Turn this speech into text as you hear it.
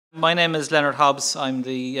My name is Leonard Hobbs. I'm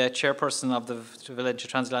the chairperson of the Valentia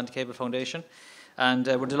Transatlantic Cable Foundation, and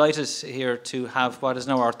we're delighted here to have what is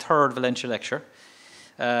now our third Valentia lecture.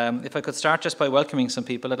 If I could start just by welcoming some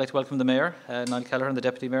people, I'd like to welcome the Mayor, Niall Kelleher, and the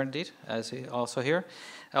Deputy Mayor indeed, as he also here.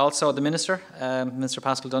 Also the Minister, Minister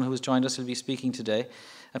Pascal Dunn, who has joined us, will be speaking today.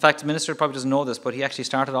 In fact, the Minister probably doesn't know this, but he actually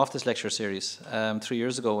started off this lecture series 3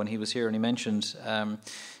 years ago when he was here, and he mentioned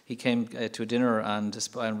he came to a dinner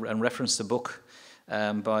and referenced a book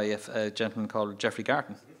by a gentleman called Geoffrey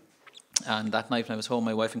Garton. And that night when I was home,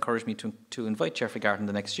 my wife encouraged me to invite Geoffrey Garton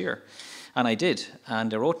the next year. And I did.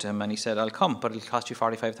 And I wrote to him and he said, I'll come, but it'll cost you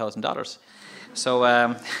 $45,000.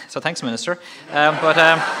 So thanks, Minister. But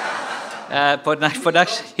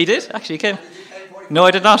actually, he did. Actually, he came. No,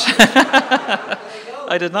 I did not.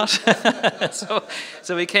 I did not.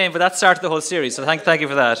 so we came, but that started the whole series. So thank you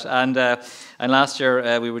for that. And last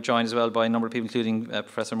year we were joined as well by a number of people, including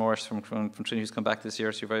Professor Morris from Trinity, who's come back this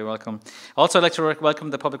year. So you're very welcome. Also, I'd like to welcome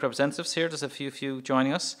the public representatives here. There's a few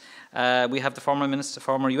joining us. We have the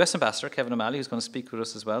former US Ambassador Kevin O'Malley, who's going to speak with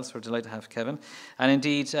us as well. So we're delighted to have Kevin. And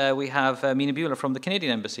indeed, we have Mina Bueller from the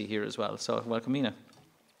Canadian Embassy here as well. So welcome, Mina.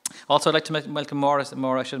 Also, I'd like to welcome Maura,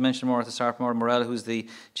 I should mention Maura at the start, Maura Morell, who's the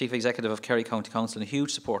Chief Executive of Kerry County Council and a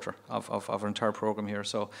huge supporter of our entire programme here.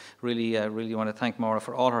 So really want to thank Maura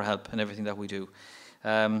for all her help and everything that we do.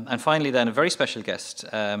 And finally then, a very special guest,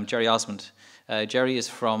 Jerry Osmond. Jerry is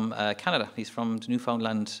from Canada. He's from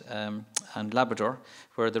Newfoundland and Labrador,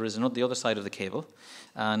 where there is the other side of the cable.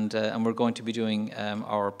 And we're going to be doing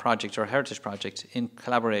our heritage project, in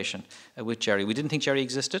collaboration with Jerry. We didn't think Jerry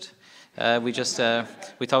existed. We thought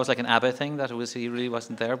it was like an ABBA thing, that he really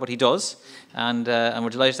wasn't there, but he does, and we're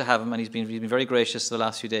delighted to have him. And he's been very gracious the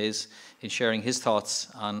last few days in sharing his thoughts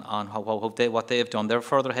on what they have done. They're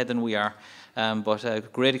further ahead than we are, but a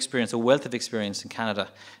great experience, a wealth of experience in Canada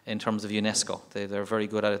in terms of UNESCO. They're very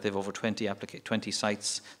good at it. They've over 20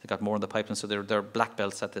 sites. They've got more in the pipeline, so they're black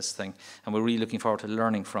belts at this thing, and we're really looking forward to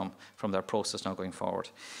learning from their process now going forward.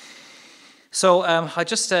 So I'd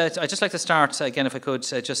just like to start again, if I could,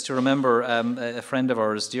 just to remember a friend of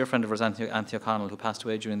ours, dear friend of ours, Anthony O'Connell, who passed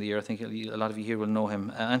away during the year. I think a lot of you here will know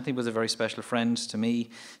him. Anthony was a very special friend to me,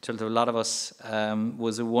 to a lot of us.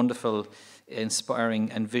 Was a wonderful,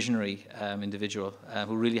 inspiring and visionary individual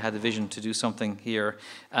who really had the vision to do something here,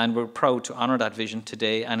 and we're proud to honour that vision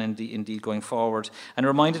today and indeed going forward. And it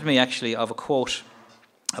reminded me actually of a quote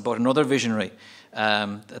about another visionary,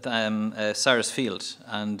 Cyrus Field,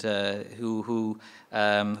 and who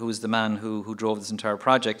is the man who drove this entire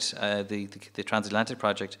project, the transatlantic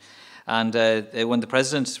project. And when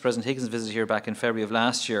President Higgins visited here back in February of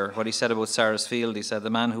last year, what he said about Cyrus Field, he said the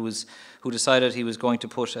man who decided he was going to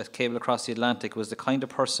put a cable across the Atlantic was the kind of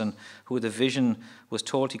person who the vision was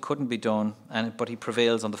told he couldn't be done, but he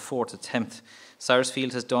prevails on the fourth attempt. Cyrus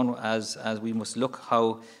Field has done as we must look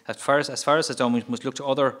as far as has done, we must look to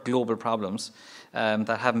other global problems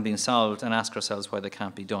that haven't been solved and ask ourselves why they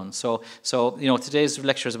can't be done. So today's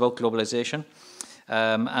lecture is about globalization.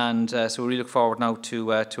 So we really look forward now to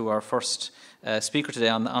our first speaker today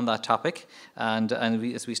on that topic, and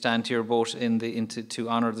as we stand here both to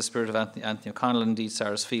honour the spirit of Anthony O'Connell and indeed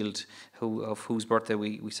Cyrus Field, of whose birthday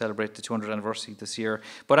we celebrate the 200th anniversary this year.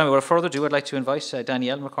 But anyway, without further ado, I'd like to invite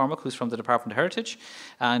Danielle McCormack, who's from the Department of Heritage,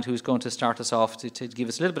 and who's going to start us off to give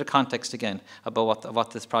us a little bit of context again about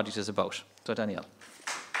what this project is about. So Danielle.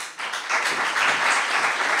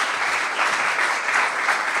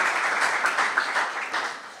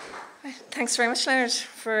 Thanks very much, Leonard,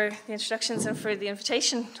 for the introductions and for the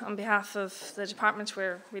invitation. On behalf of the department,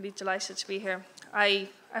 we're really delighted to be here. I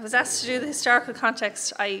was asked to do the historical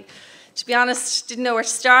context. To be honest, didn't know where to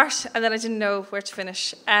start, and then I didn't know where to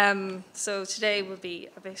finish. So today will be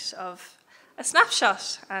a bit of a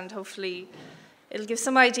snapshot, and hopefully it'll give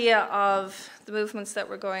some idea of the movements that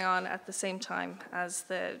were going on at the same time as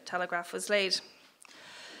the telegraph was laid.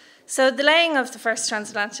 So the laying of the first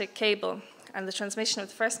transatlantic cable and the transmission of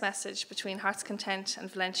the first message between Heart's Content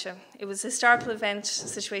and Valentia, it was a historical event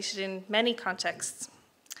situated in many contexts.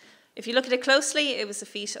 If you look at it closely, it was a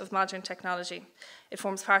feat of modern technology. It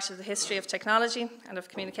forms part of the history of technology and of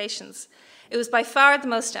communications. It was by far the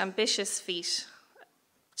most ambitious feat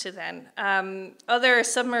to then. Other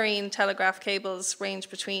submarine telegraph cables range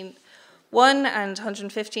between 1 and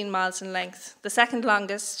 115 miles in length. The second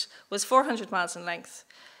longest was 400 miles in length.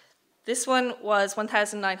 This one was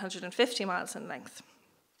 1,950 miles in length.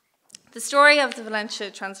 The story of the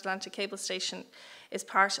Valentia transatlantic cable station is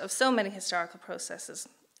part of so many historical processes.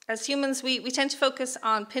 As humans, we tend to focus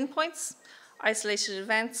on pinpoints, isolated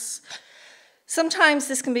events. Sometimes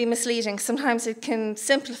this can be misleading. Sometimes it can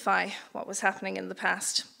simplify what was happening in the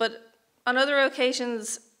past. But on other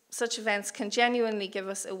occasions, such events can genuinely give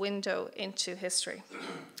us a window into history.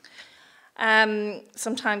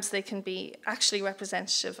 Sometimes they can be actually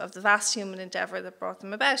representative of the vast human endeavour that brought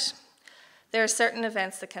them about. There are certain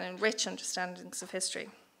events that can enrich understandings of history,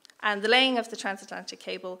 and the laying of the transatlantic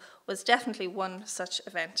cable was definitely one such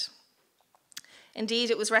event.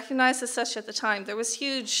 Indeed, it was recognised as such at the time. There was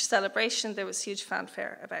huge celebration, there was huge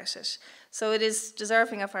fanfare about it, so it is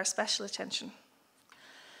deserving of our special attention.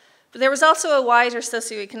 But there was also a wider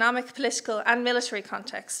socio-economic, political and military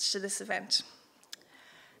context to this event.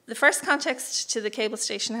 The first context to the cable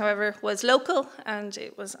station, however, was local, and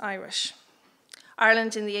it was Irish.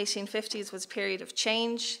 Ireland in the 1850s was a period of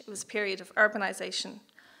change, it was a period of urbanisation.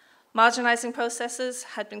 Modernising processes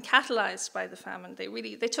had been catalysed by the famine.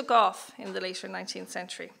 They took off in the later 19th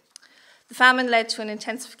century. The famine led to an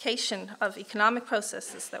intensification of economic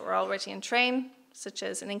processes that were already in train, such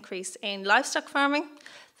as an increase in livestock farming,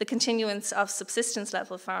 the continuance of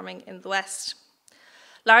subsistence-level farming in the West.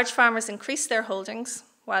 Large farmers increased their holdings,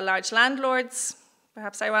 while large landlords,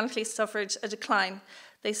 perhaps ironically, suffered a decline.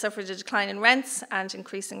 They suffered a decline in rents and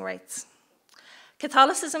increasing rates.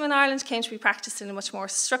 Catholicism in Ireland came to be practiced in a much more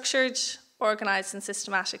structured, organised and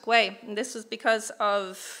systematic way. And this was because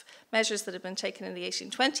of measures that had been taken in the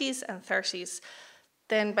 1820s and 30s.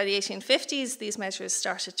 Then by the 1850s, these measures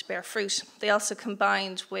started to bear fruit. They also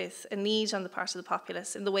combined with a need on the part of the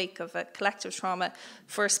populace in the wake of a collective trauma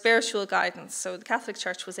for spiritual guidance. So the Catholic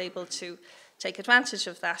Church was able to take advantage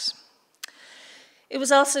of that. It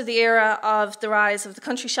was also the era of the rise of the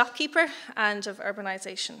country shopkeeper and of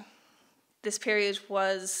urbanisation. This period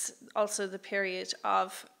was also the period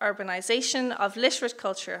of urbanisation, of literate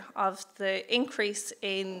culture, of the increase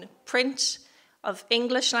in print, of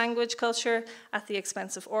English language culture at the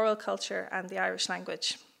expense of oral culture and the Irish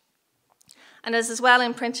language. And as well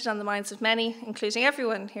imprinted on the minds of many, including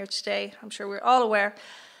everyone here today, I'm sure we're all aware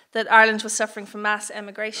that Ireland was suffering from mass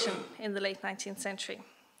emigration in the late 19th century.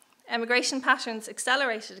 Emigration patterns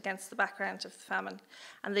accelerated against the background of the famine,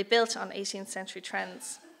 and they built on 18th century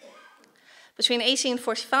trends. Between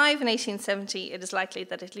 1845 and 1870, it is likely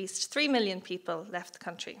that at least 3 million people left the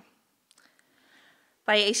country.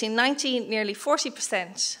 By 1890, nearly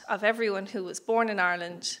 40% of everyone who was born in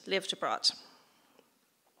Ireland lived abroad.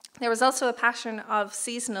 There was also a pattern of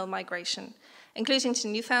seasonal migration, including to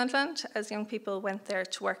Newfoundland, as young people went there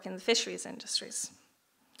to work in the fisheries industries.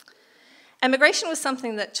 Emigration was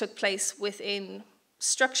something that took place within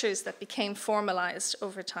structures that became formalized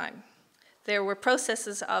over time. There were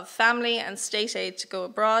processes of family and state aid to go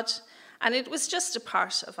abroad, and it was just a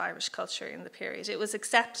part of Irish culture in the period. It was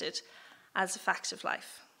accepted as a fact of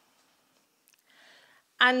life.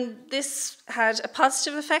 And this had a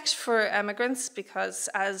positive effect for emigrants because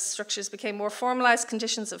as structures became more formalized,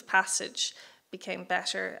 conditions of passage became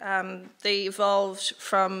better. They evolved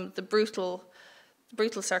from the brutal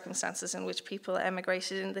circumstances in which people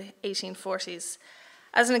emigrated in the 1840s.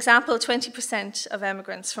 As an example, 20% of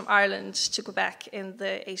emigrants from Ireland to Quebec in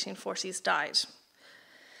the 1840s died.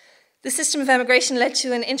 The system of emigration led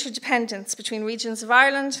to an interdependence between regions of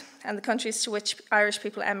Ireland and the countries to which Irish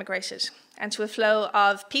people emigrated, and to a flow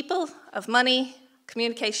of people, of money,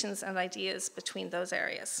 communications and ideas between those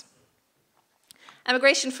areas.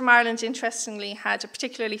 Emigration from Ireland, interestingly, had a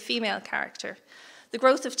particularly female character. The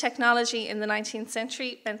growth of technology in the 19th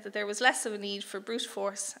century meant that there was less of a need for brute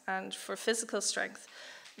force and for physical strength.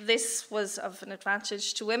 This was of an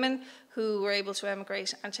advantage to women who were able to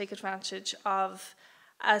emigrate and take advantage of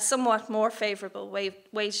a somewhat more favourable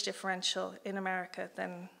wage differential in America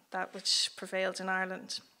than that which prevailed in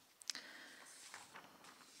Ireland.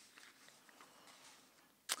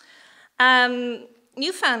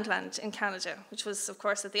 Newfoundland in Canada, which was, of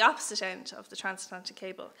course, at the opposite end of the transatlantic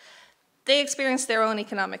cable, they experienced their own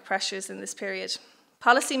economic pressures in this period.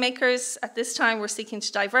 Policymakers at this time were seeking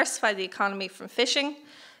to diversify the economy from fishing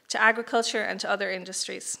to agriculture and to other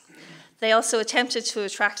industries. They also attempted to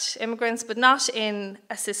attract immigrants, but not in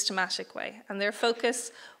a systematic way, and their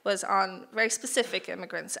focus was on very specific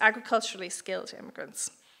immigrants, agriculturally skilled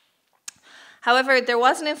immigrants. However, there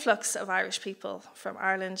was an influx of Irish people from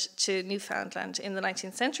Ireland to Newfoundland in the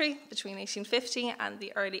 19th century, between 1850 and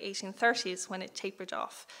the early 1830s, when it tapered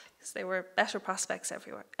off, because there were better prospects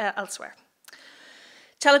elsewhere.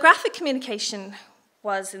 Telegraphic communication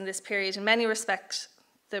was, in this period, in many respects,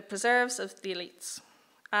 the preserves of the elites.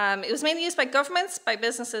 It was mainly used by governments, by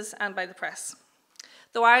businesses, and by the press.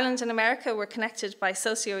 Though Ireland and America were connected by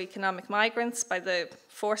socio-economic migrants, by the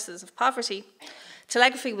forces of poverty,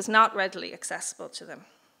 telegraphy was not readily accessible to them.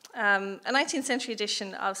 A 19th century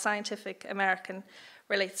edition of Scientific American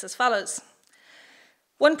relates as follows.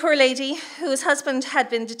 One poor lady, whose husband had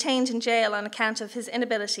been detained in jail on account of his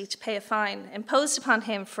inability to pay a fine, imposed upon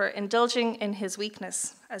him for indulging in his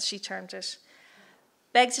weakness, as she termed it,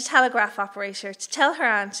 begged a telegraph operator to tell her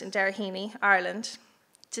aunt in Derraheny, Ireland,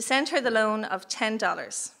 to send her the loan of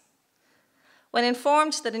 $10. When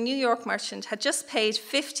informed that a New York merchant had just paid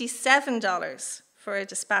 $57 for a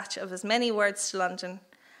dispatch of as many words to London,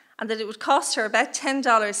 and that it would cost her about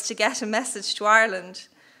 $10 to get a message to Ireland,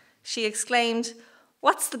 she exclaimed,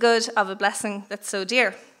 "What's the good of a blessing that's so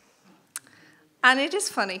dear?" And it is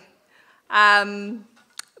funny.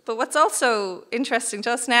 But what's also interesting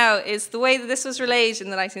to us now is the way that this was relayed in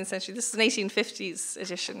the 19th century. This is an 1850s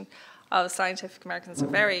edition of Scientific American, so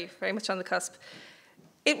very, very much on the cusp.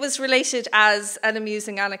 It was related as an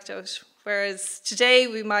amusing anecdote, whereas today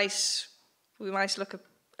we might look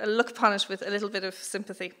upon it with a little bit of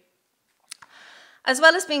sympathy. As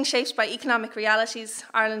well as being shaped by economic realities,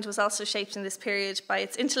 Ireland was also shaped in this period by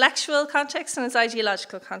its intellectual context and its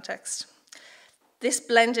ideological context. This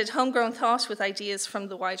blended homegrown thought with ideas from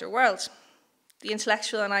the wider world. The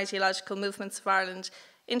intellectual and ideological movements of Ireland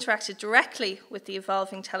interacted directly with the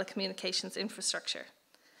evolving telecommunications infrastructure.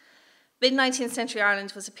 Mid-19th century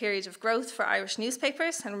Ireland was a period of growth for Irish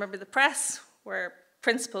newspapers, and remember, the press were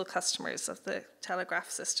principal customers of the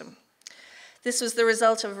telegraph system. This was the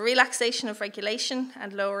result of a relaxation of regulation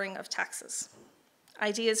and lowering of taxes.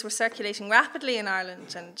 Ideas were circulating rapidly in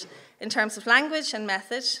Ireland, and in terms of language and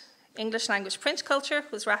method, English language print culture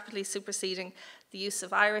was rapidly superseding the use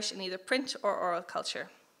of Irish in either print or oral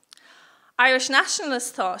culture. Irish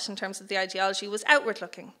nationalist thought, in terms of the ideology, was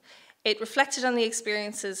outward-looking. It reflected on the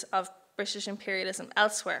experiences of British imperialism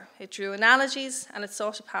elsewhere. It drew analogies, and it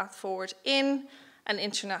sought a path forward in an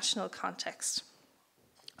international context.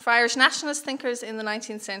 For Irish nationalist thinkers in the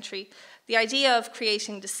 19th century, the idea of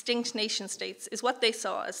creating distinct nation-states is what they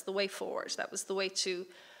saw as the way forward. That was the way to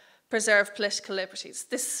preserve political liberties.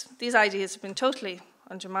 These ideas have been totally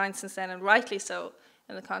undermined since then, and rightly so,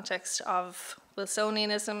 in the context of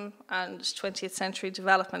Wilsonianism and 20th century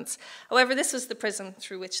developments. However, this was the prism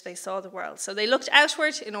through which they saw the world. So they looked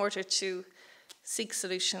outward in order to seek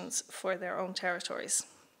solutions for their own territories.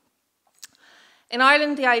 In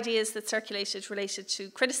Ireland, the ideas that circulated related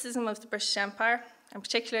to criticism of the British Empire, and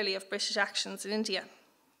particularly of British actions in India.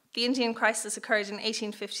 The Indian crisis occurred in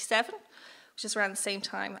 1857, which is around the same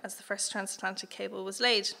time as the first transatlantic cable was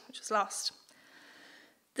laid, which was lost.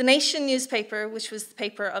 The Nation newspaper, which was the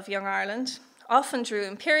paper of Young Ireland, often drew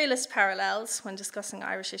imperialist parallels when discussing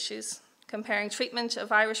Irish issues, comparing treatment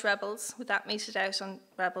of Irish rebels with that meted out on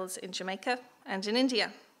rebels in Jamaica and in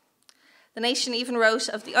India. The Nation even wrote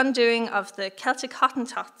of the undoing of the Celtic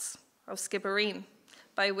Hottentots of Skibbereen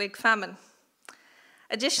by Whig famine.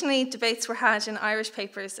 Additionally, debates were had in Irish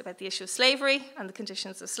papers about the issue of slavery and the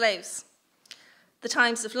conditions of slaves. The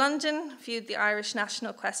Times of London viewed the Irish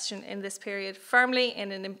national question in this period firmly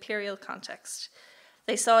in an imperial context.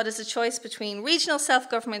 They saw it as a choice between regional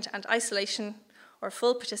self-government and isolation, or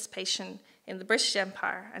full participation in the British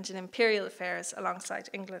Empire and in imperial affairs alongside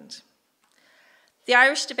England. The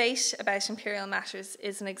Irish debate about imperial matters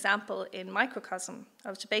is an example in microcosm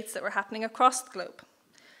of debates that were happening across the globe.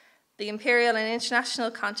 The imperial and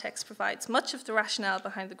international context provides much of the rationale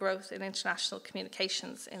behind the growth in international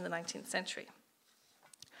communications in the 19th century.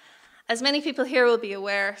 As many people here will be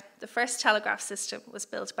aware, the first telegraph system was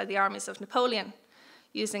built by the armies of Napoleon,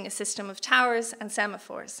 using a system of towers and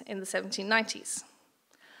semaphores in the 1790s.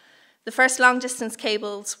 The first long-distance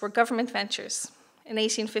cables were government ventures. In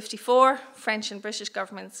 1854, French and British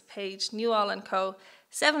governments paid Newall & Co.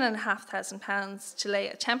 £7,500 to lay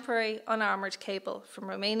a temporary, unarmoured cable from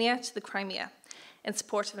Romania to the Crimea in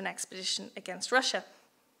support of an expedition against Russia.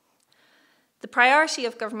 The priority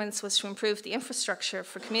of governments was to improve the infrastructure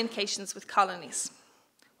for communications with colonies,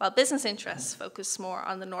 while business interests focused more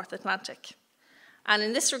on the North Atlantic. And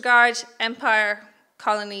in this regard, empire,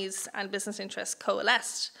 colonies, and business interests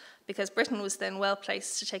coalesced, because Britain was then well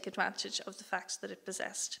placed to take advantage of the fact that it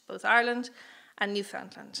possessed both Ireland and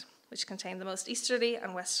Newfoundland, which contained the most easterly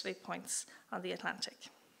and westerly points on the Atlantic.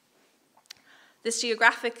 This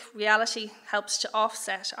geographic reality helps to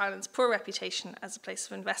offset Ireland's poor reputation as a place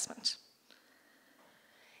of investment.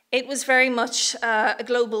 It was very much a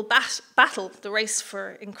global battle, the race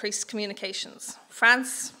for increased communications.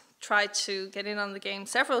 France tried to get in on the game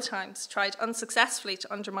several times, tried unsuccessfully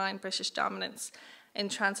to undermine British dominance in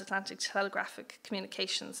transatlantic telegraphic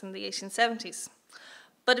communications in the 1870s.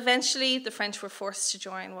 But eventually, the French were forced to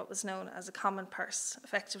join what was known as a common purse,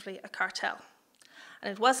 effectively a cartel. And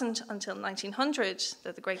it wasn't until 1900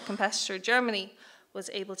 that the great competitor Germany was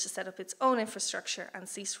able to set up its own infrastructure and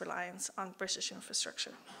cease reliance on British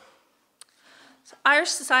infrastructure. So Irish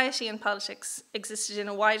society and politics existed in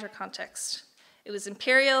a wider context. It was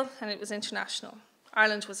imperial and it was international.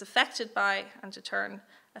 Ireland was affected by, and in turn,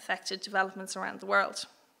 affected developments around the world.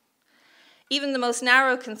 Even the most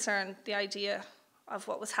narrow concern, the idea of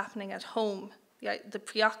what was happening at home, the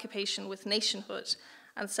preoccupation with nationhood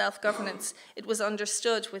and self-governance, it was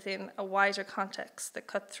understood within a wider context that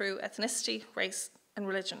cut through ethnicity, race, and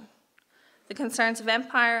religion. The concerns of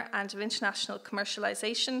empire and of international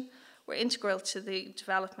commercialization were integral to the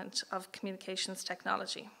development of communications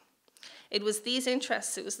technology. It was these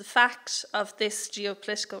interests, it was the fact of this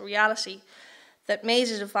geopolitical reality that made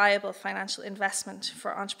it a viable financial investment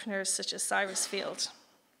for entrepreneurs such as Cyrus Field.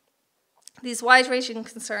 These wide-ranging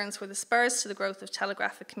concerns were the spurs to the growth of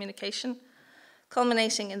telegraphic communication,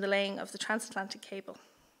 culminating in the laying of the transatlantic cable.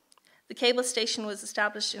 The cable station was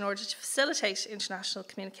established in order to facilitate international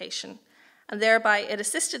communication, and thereby it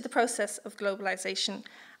assisted the process of globalization,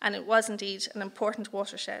 and it was indeed an important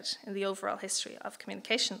watershed in the overall history of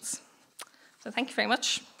communications. So thank you very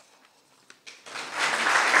much.